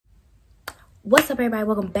What's up, everybody?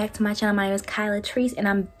 Welcome back to my channel. My name is Kyla Treese and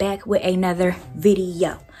I'm back with another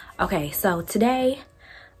video. Okay, so today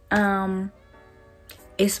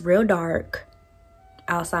it's real dark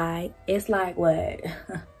outside. It's like what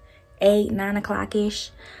 8-9 o'clock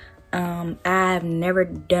ish. I've never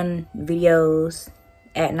done videos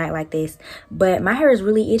at night like this, but my hair is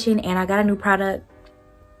really itching and I got a new product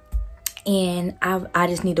and I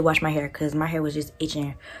just need to wash my hair because my hair was just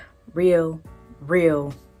itching real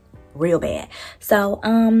bad. So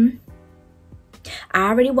I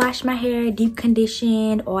already washed my hair, deep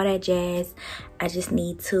conditioned, all that jazz. I just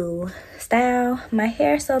need to style my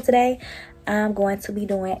hair. So today I'm going to be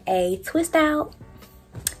doing a twist out.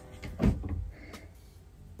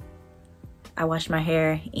 I wash my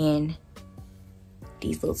hair in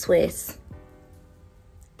these little twists.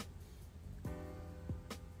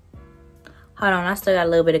 Hold on, I still got a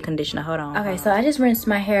little bit of conditioner. Hold on. Okay, so I just rinsed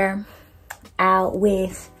my hair out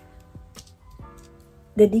with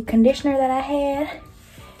the deep conditioner that I had,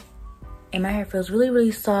 and my hair feels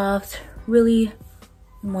really soft, really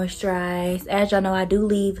moisturized. As y'all know, I do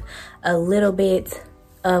leave a little bit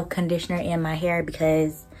of conditioner in my hair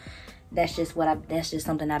because that's just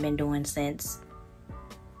something I've been doing since.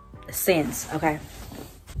 Okay,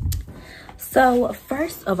 so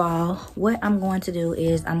first of all, what I'm going to do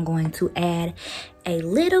is I'm going to add a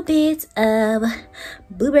little bit of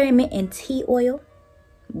blueberry mint and tea oil.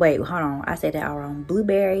 Wait, hold on, I said that all wrong.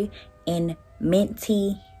 Blueberry and mint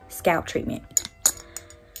tea scalp treatment.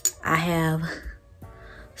 I have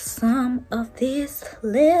some of this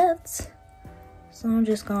left, so I'm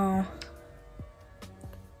just gonna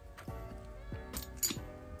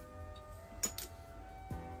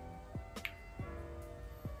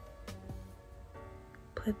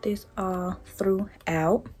put this all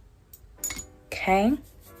throughout. Okay,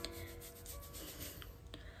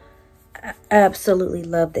 I absolutely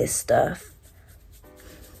love this stuff.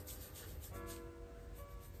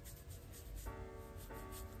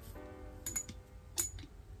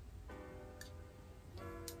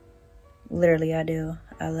 Literally, I do.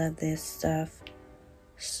 I love this stuff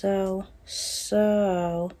so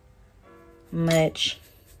much.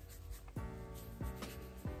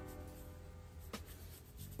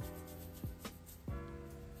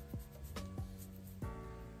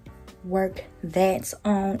 Work that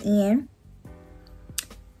on in.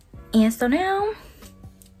 And so now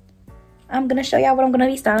I'm gonna show y'all what I'm gonna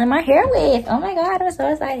be styling my hair with. Oh my god, I'm so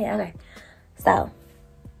excited. Okay, so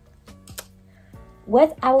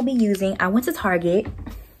what I will be using, I went to Target,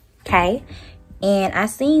 okay, and I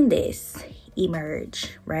seen this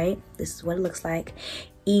Emerge, right? This is what it looks like.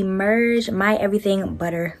 Emerge My Everything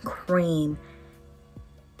Butter Cream.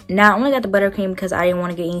 Now I only got the buttercream because I didn't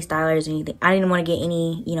want to get any stylers or anything. I didn't want to get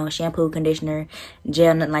any, you know, shampoo, conditioner,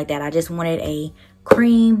 gel, nothing like that. I just wanted a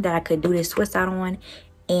cream that I could do this twist out on,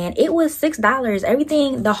 and it was $6.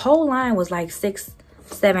 Everything, the whole line was like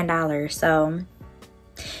 $7. So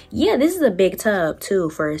yeah, this is a big tub too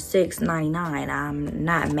for $6.99. I'm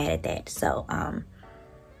not mad at that. So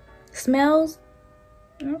smells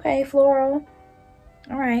okay, floral.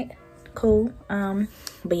 All right, cool.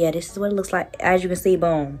 But yeah, this is what it looks like. As you can see,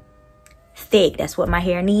 boom, thick. That's what my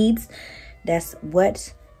hair needs. That's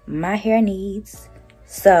what my hair needs.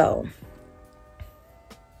 So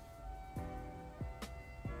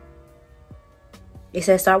it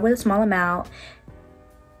says start with a small amount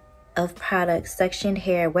of product, sectioned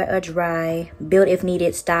hair, wet or dry, build if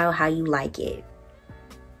needed, style how you like it.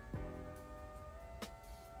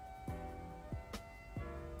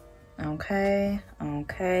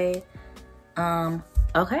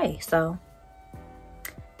 Okay, so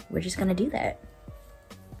we're just gonna do that.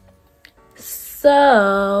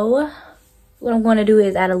 So what I'm gonna do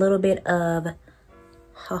is add a little bit of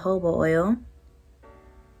jojoba oil.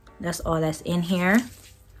 That's all that's in here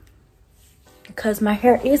because my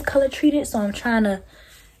hair is color treated, so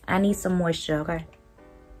I need some moisture. Okay,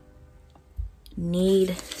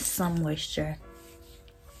 need some moisture.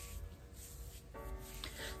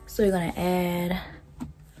 So you're gonna add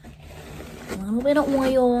a little bit of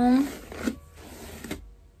oil.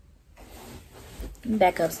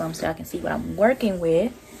 Back up some so I can see what I'm working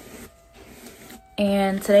with.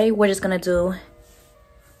 And today we're just gonna do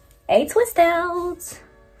a twist out.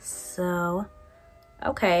 So,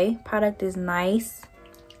 okay, product is nice,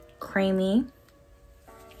 creamy.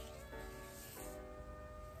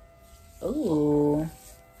 Ooh,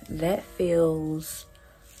 that feels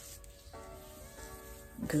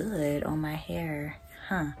good on my hair,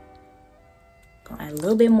 huh? Gonna add a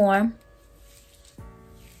little bit more.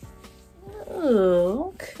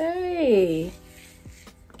 Ooh, okay.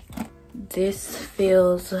 This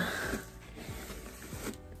feels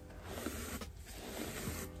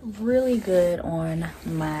really good on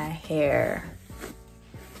my hair.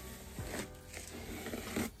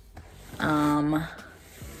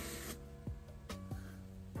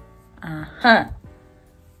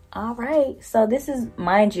 All right, so this is,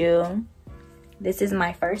 mind you, this is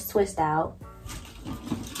my first twist out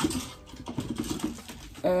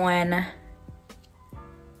on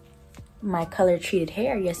my color treated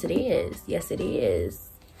hair. Yes, it is. Yes, it is.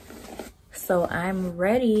 So I'm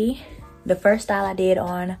ready. The first style I did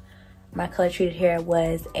on my color treated hair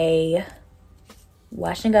was a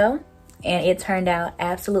wash and go, and it turned out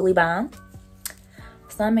absolutely bomb.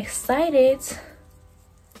 So I'm excited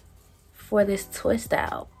for this twist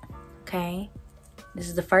out. Okay, this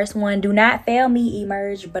is the first one. Do not fail me,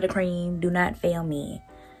 Emerge Buttercream. Do not fail me.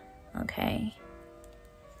 Okay,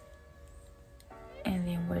 and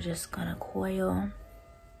then we're just gonna coil.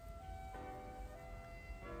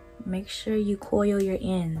 Make sure you coil your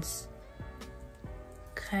ends.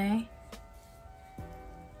 Okay,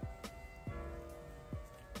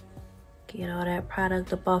 get all that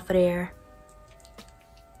product up off of there,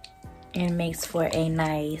 and makes for a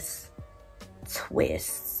nice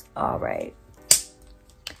twist. All right,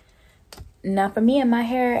 now for me and my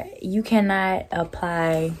hair, you cannot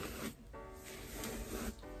apply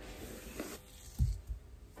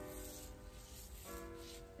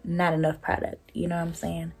not enough product, you know what I'm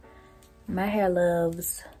saying? My hair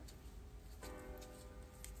loves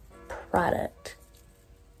product.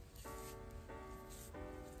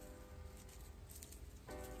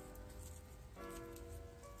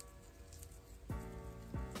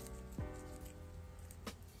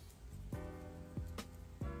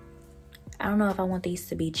 I don't know if I want these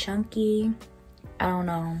to be chunky. I don't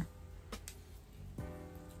know.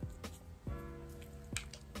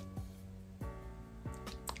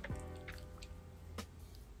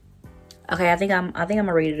 Okay, I think I'm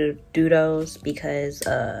ready to do those because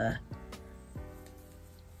I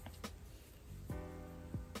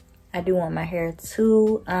do want my hair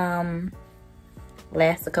to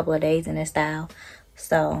last a couple of days in this style.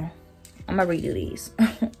 So I'm gonna redo these.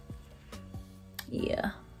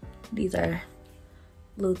 Yeah. These are a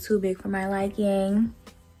little too big for my liking.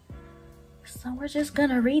 So we're just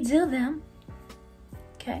gonna redo them.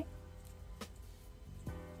 Okay.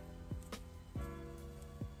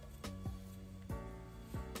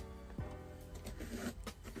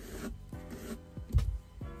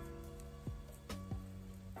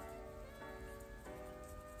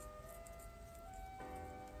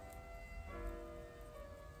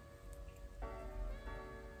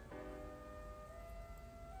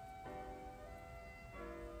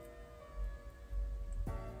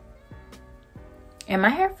 And my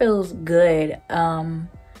hair feels good. I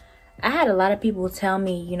had a lot of people tell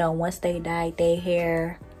me, you know, once they dyed their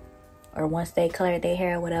hair or once they colored their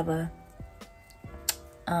hair or whatever,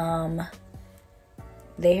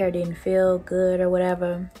 their hair didn't feel good or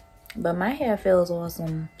whatever. But my hair feels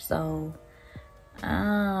awesome. So I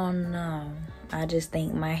don't know. I just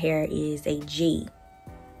think my hair is a G.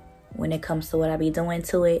 When it comes to what I be doing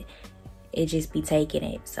to it, it just be taking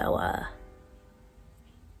it. So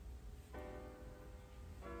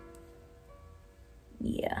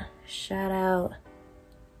yeah, shout out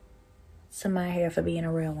to my hair for being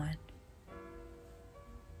a real one.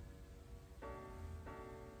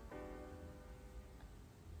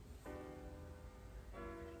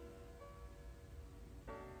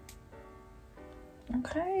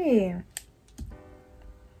 Okay.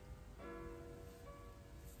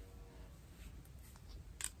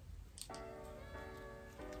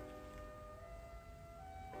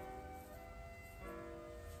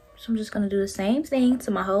 So I'm just gonna do the same thing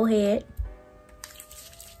to my whole head.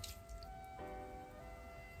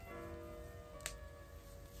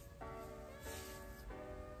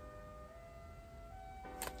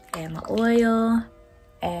 Add my oil,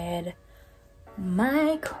 add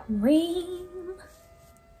my cream.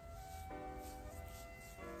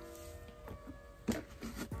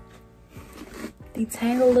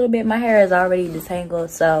 Detangle a little bit. My hair is already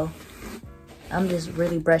detangled, so I'm just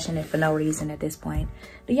really brushing it for no reason at this point.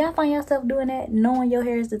 Do y'all find yourself doing that? Knowing your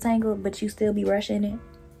hair is detangled, but you still be brushing it?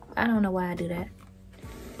 I don't know why I do that.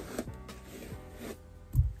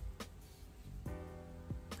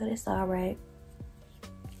 But it's all right.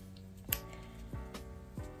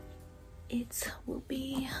 It will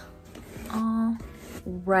be all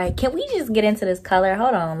right. Can we just get into this color?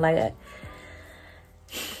 Hold on. Like,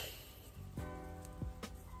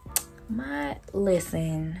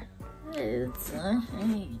 listen. It's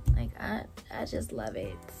like I just love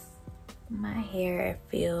it. My hair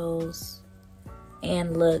feels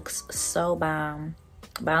and looks so bomb,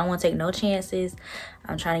 but I don't want to take no chances.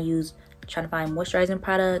 I'm trying to use trying to find moisturizing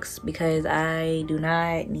products because I do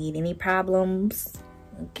not need any problems.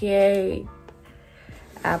 Okay,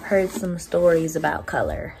 I've heard some stories about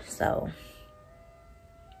color, so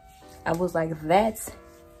I was like, that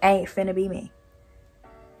ain't finna be me.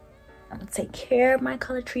 I'm gonna take care of my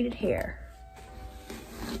color treated hair.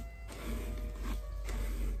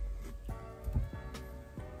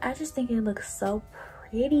 I just think it looks so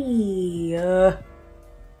pretty.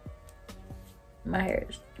 My hair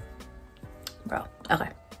is, bro, okay.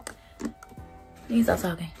 You can stop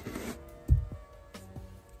talking.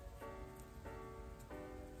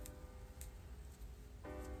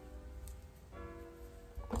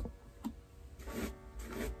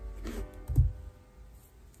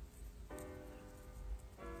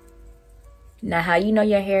 Now, how you know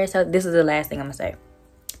your hair is healthy? This is the last thing I'm gonna say.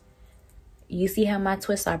 You see how my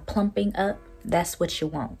twists are plumping up? That's what you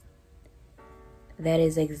want. That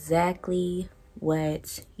is exactly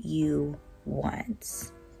what you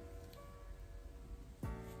want.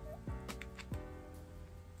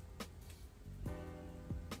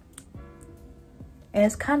 And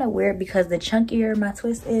it's kind of weird because the chunkier my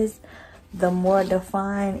twist is, the more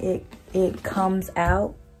defined it comes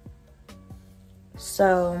out.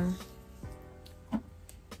 So,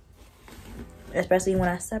 especially when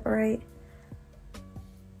I separate.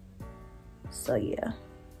 So yeah.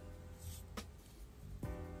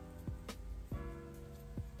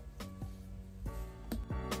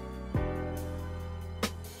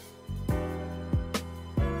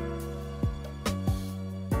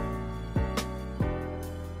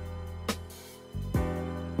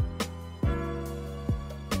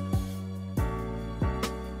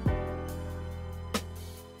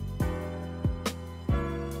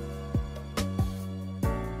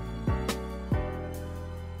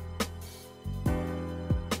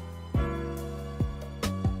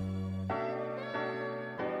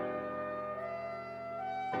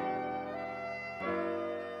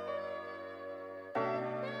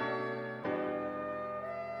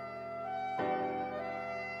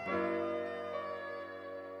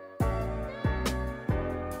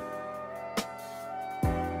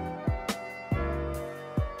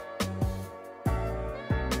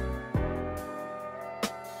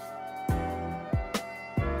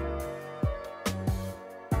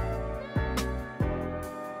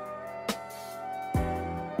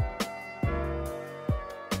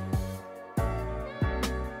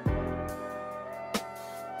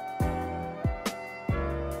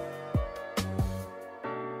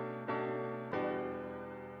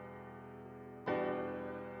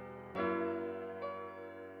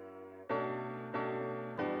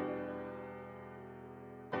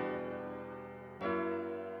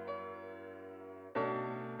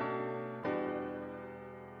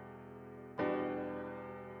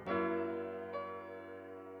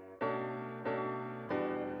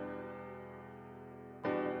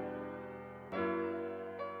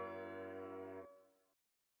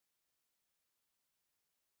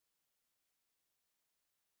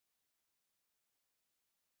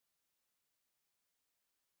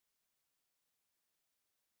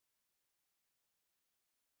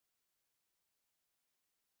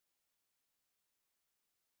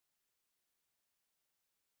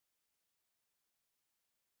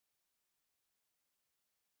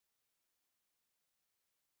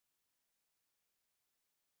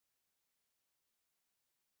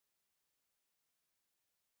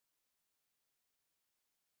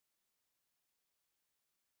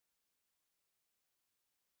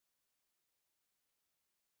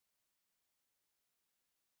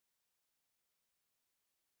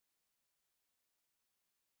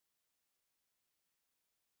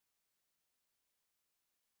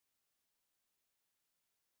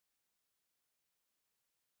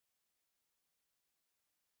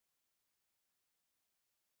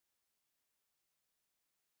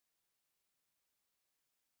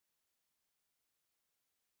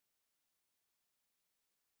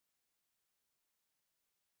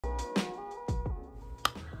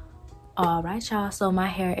 All right, y'all, so my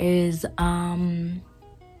hair is done.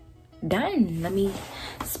 Let me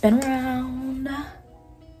spin around.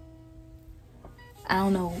 I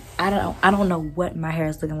don't know what my hair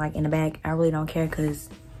is looking like in the back. I really don't care because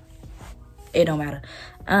it don't matter.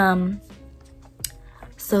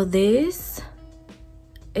 So this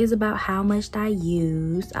is about how much I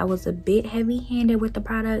used. I was a bit heavy-handed with the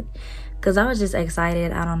product because I was just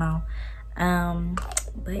excited. I don't know.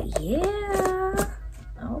 But yeah.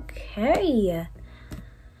 Okay.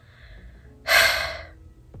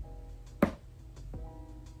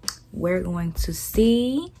 We're going to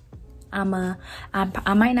see. I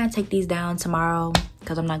might not take these down tomorrow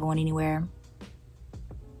because I'm not going anywhere.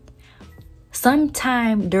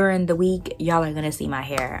 sometime during the week, y'all are gonna see my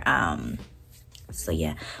hair. So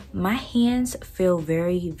yeah, my hands feel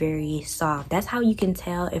very, very soft. That's how you can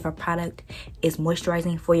tell if a product is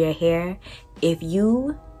moisturizing for your hair. If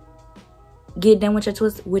you get done with your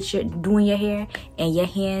twist, with your doing your hair, and your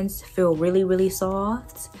hands feel really, really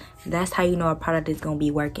soft, that's how you know a product is gonna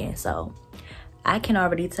be working. So I can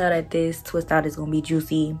already tell that this twist out is gonna be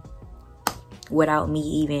juicy without me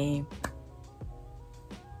even.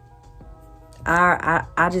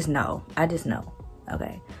 I just know. I just know.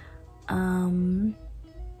 Okay.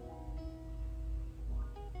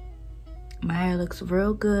 My hair looks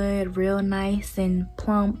real good, real nice and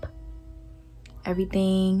plump.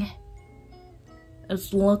 Everything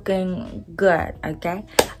is looking good, okay?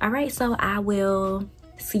 All right, so I will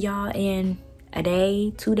see y'all in a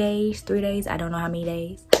day, 2 days, 3 days. I don't know how many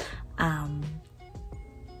days. But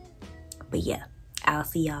yeah, I'll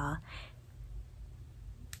see y'all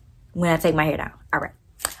when I take my hair down. All right.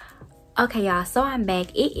 Okay, y'all, so I'm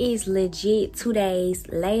back. It is legit 2 days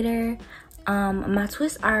later. My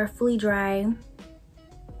twists are fully dry,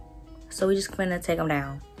 so we're just gonna take them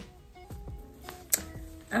down.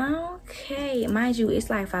 Okay, mind you, it's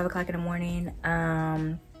like 5 o'clock in the morning.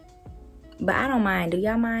 But I don't mind. Do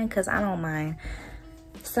y'all mind? Because I don't mind.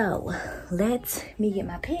 So let me get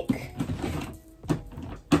my pick.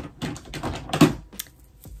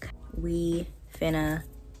 We finna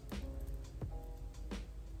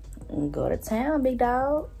go to town, big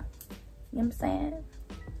dog. You know what I'm saying?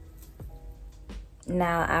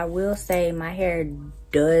 Now, I will say my hair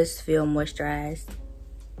does feel moisturized.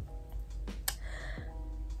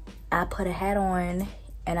 I put a hat on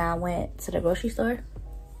and I went to the grocery store.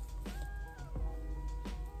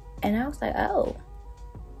 And I was like, oh,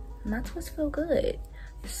 my twists feel good.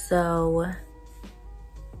 So,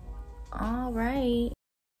 all right.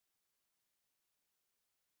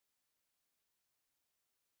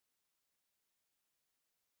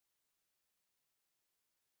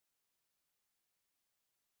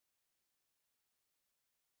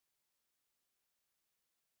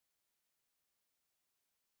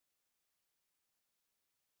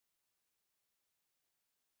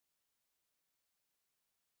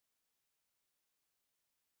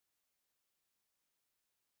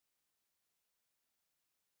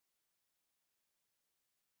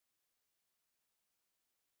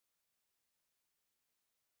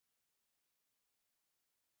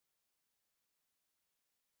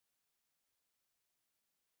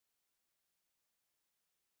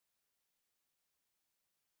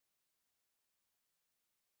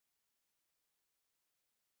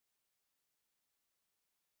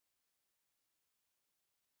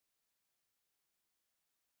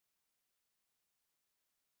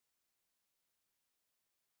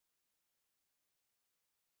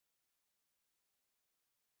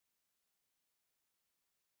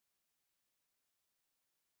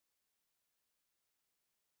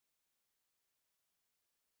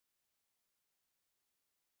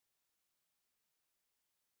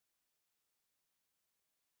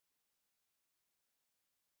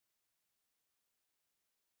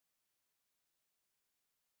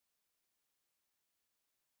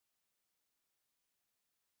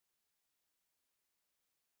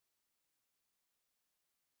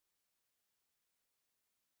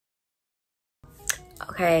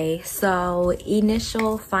 Okay, so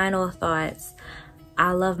initial final thoughts.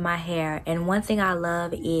 I love my hair, and one thing I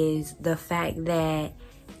love is the fact that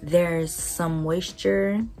there's some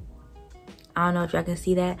moisture. I don't know if y'all can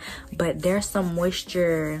see that, but there's some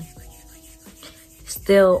moisture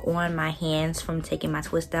still on my hands from taking my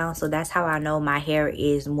twist down. So that's how I know my hair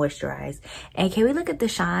is moisturized. And can we look at the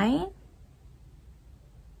shine?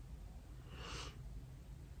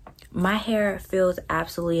 My hair feels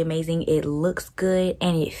absolutely amazing. It looks good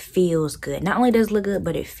and it feels good. Not only does it look good,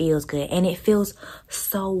 but it feels good. And it feels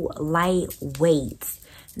so lightweight.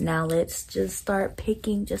 Now let's just start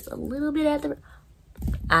picking just a little bit at the...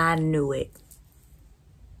 I knew it.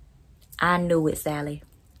 I knew it, Sally.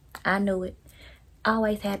 I knew it.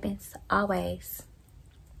 Always happens. Always.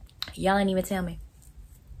 Y'all ain't even tell me.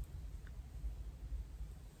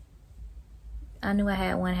 I knew I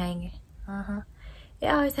had one hanging. It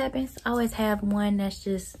always happens. I always have one that's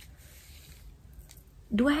just...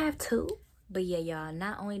 Do I have two? But yeah, y'all,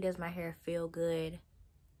 not only does my hair feel good,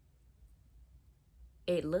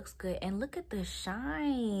 it looks good. And look at the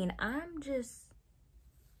shine. I'm just...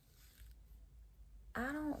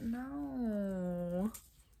 I don't know.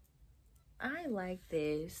 I like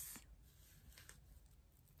this.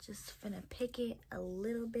 Just finna pick it a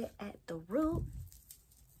little bit at the root.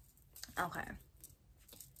 Okay.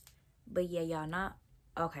 But yeah, y'all, not...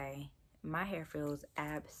 Okay. My hair feels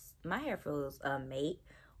amazing. My hair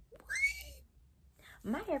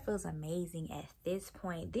feels amazing at this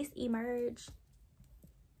point. This Emerge.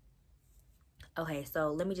 Okay,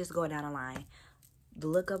 so let me just go down the line. The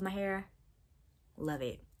look of my hair, love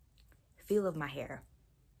it. Feel of my hair,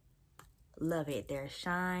 love it. There's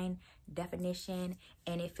shine, definition,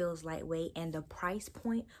 and it feels lightweight. And the price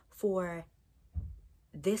point for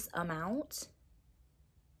this amount,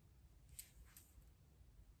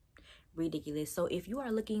 ridiculous. So if you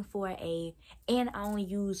are looking for and I only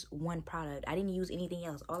use one product, I didn't use anything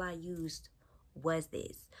else, all I used was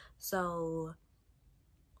this. So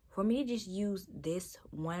for me to just use this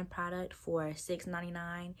one product for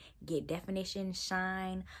 $6.99, get definition,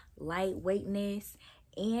 shine, lightweightness,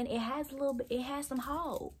 and it has a little bit, it has some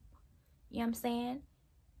hold, you know what I'm saying?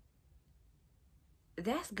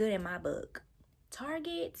 That's good in my book.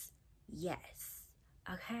 Targets, yes.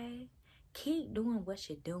 Okay, keep doing what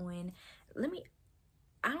you're doing.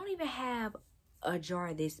 I don't even have a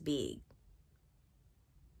jar this big,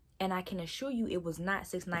 and I can assure you it was not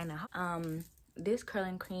 $6.99. This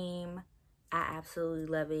curling cream, I absolutely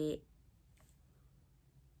love it.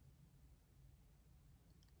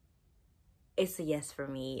 It's a yes for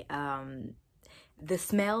me. The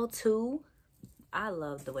smell too, I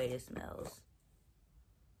love the way this smells.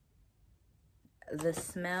 The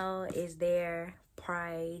smell is there.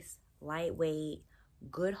 Price, lightweight,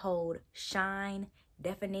 good hold, shine,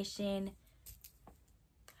 definition.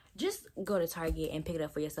 Just go to Target and pick it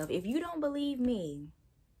up for yourself. If you don't believe me,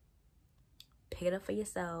 pick it up for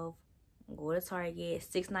yourself. Go to Target.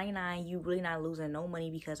 $6.99. You really not losing no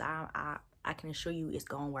money, because I can assure you it's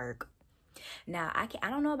gonna work. Now I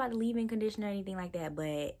don't know about the leave-in conditioner or anything like that,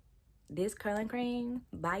 but this curling cream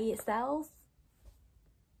by itself,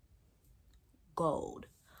 gold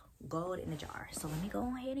in a jar. So let me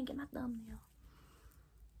go ahead and get my thumbnail.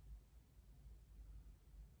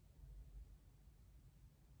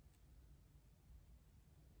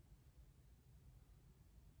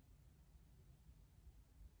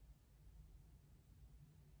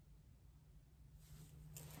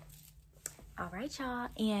 All right, y'all,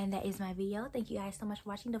 and that is my video. Thank you guys so much for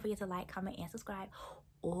watching. Don't forget to like, comment, and subscribe,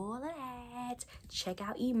 all of that. Check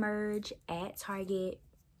out Emerge at Target.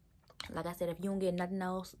 Like I said, if you don't get nothing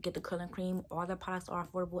else, get the curling cream. All the products are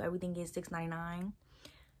affordable. Everything is $6.99.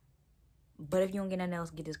 But if you don't get nothing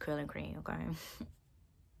else, get this curling cream, okay?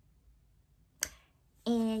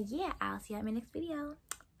 And yeah, I'll see you in my next video.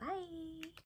 Bye.